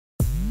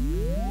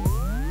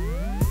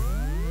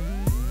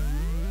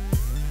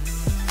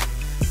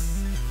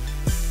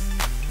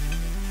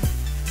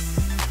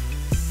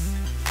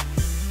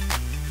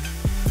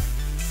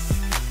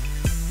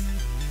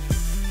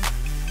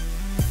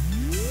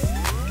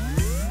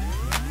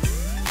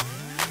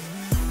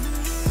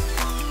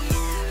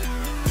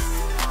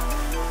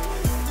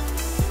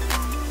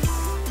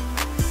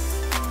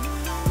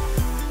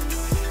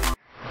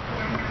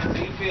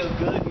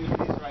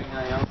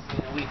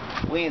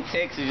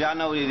Texas. Y'all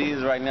know what it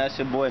is right now. It's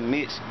your boy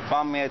Mitch.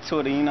 Follow me at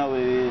Twitter. You know what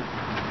it is.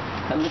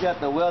 And look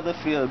at the weather.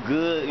 Feel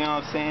good. You know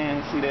what I'm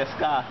saying? See that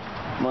sky?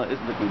 But it's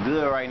looking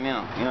good right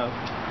now. You know.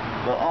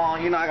 But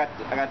you know, I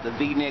got the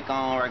V-neck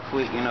on right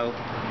quick. You know,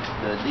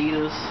 the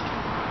Adidas.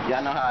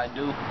 Y'all know how I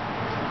do.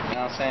 You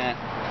know what I'm saying?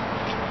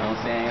 You know what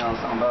I'm saying? You know what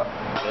I'm talking about?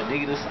 The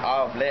Adidas,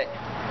 all black.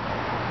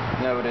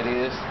 You know what it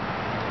is.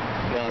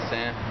 You know what I'm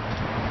saying?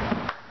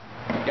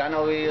 Y'all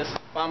know what it is.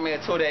 Follow me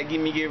at Twitter at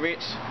getmegetrich.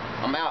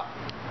 I'm out.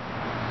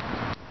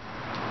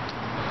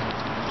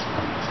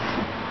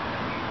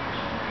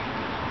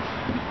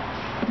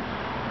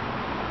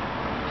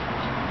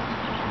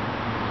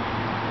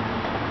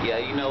 Yeah,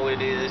 you know what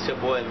it is. It's your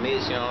boy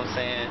Mitch, you know what I'm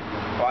saying?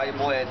 Follow your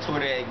boy at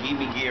Twitter at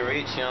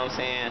getmegetrich, you know what I'm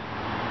saying?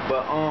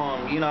 But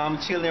you know,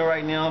 I'm chilling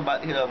right now,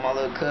 about to hit up my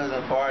little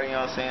cousin party, you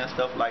know what I'm saying?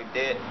 Stuff like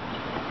that.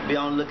 Be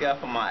on the lookout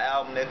for my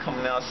album that's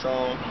coming out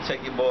soon.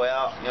 Check your boy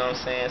out, you know what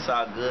I'm saying? It's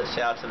all good.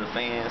 Shout out to the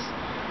fans.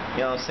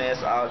 You know what I'm saying?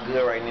 It's all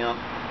good right now.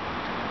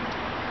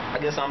 I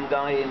guess I'm gonna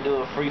go ahead and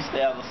do a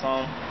freestyle or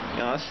something. You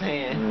know what I'm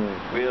saying?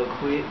 Real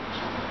quick.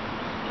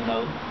 You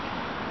know.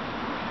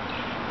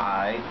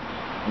 Alright.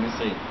 Let me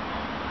see.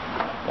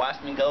 Watch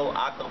me go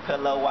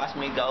acapella, watch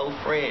me go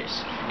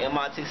fresh.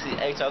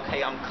 MITCH,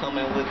 okay, I'm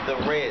coming with the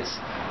rest.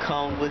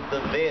 Come with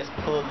the vest,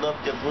 pull up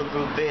your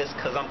bulletproof vest,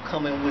 cause I'm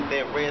coming with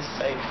that rest.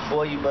 Say,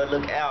 boy, you better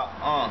look out,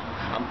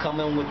 I'm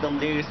coming with them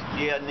lyrics,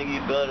 yeah, nigga, you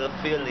better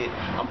feel it.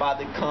 I'm about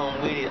to come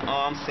with it,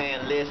 I'm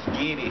saying, let's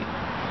get it.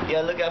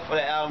 Yeah, look out for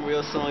the album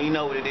real soon, you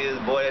know what it is,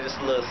 boy, that's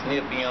just a little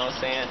snippet, you know what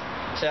I'm saying?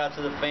 Shout out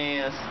to the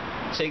fans.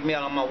 Check me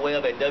out on my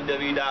web at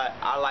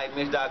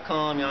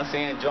www.ilikemich.com, you know what I'm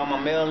saying? Join my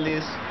mail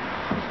list.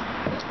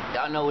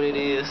 Y'all know what it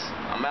is.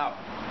 I'm out.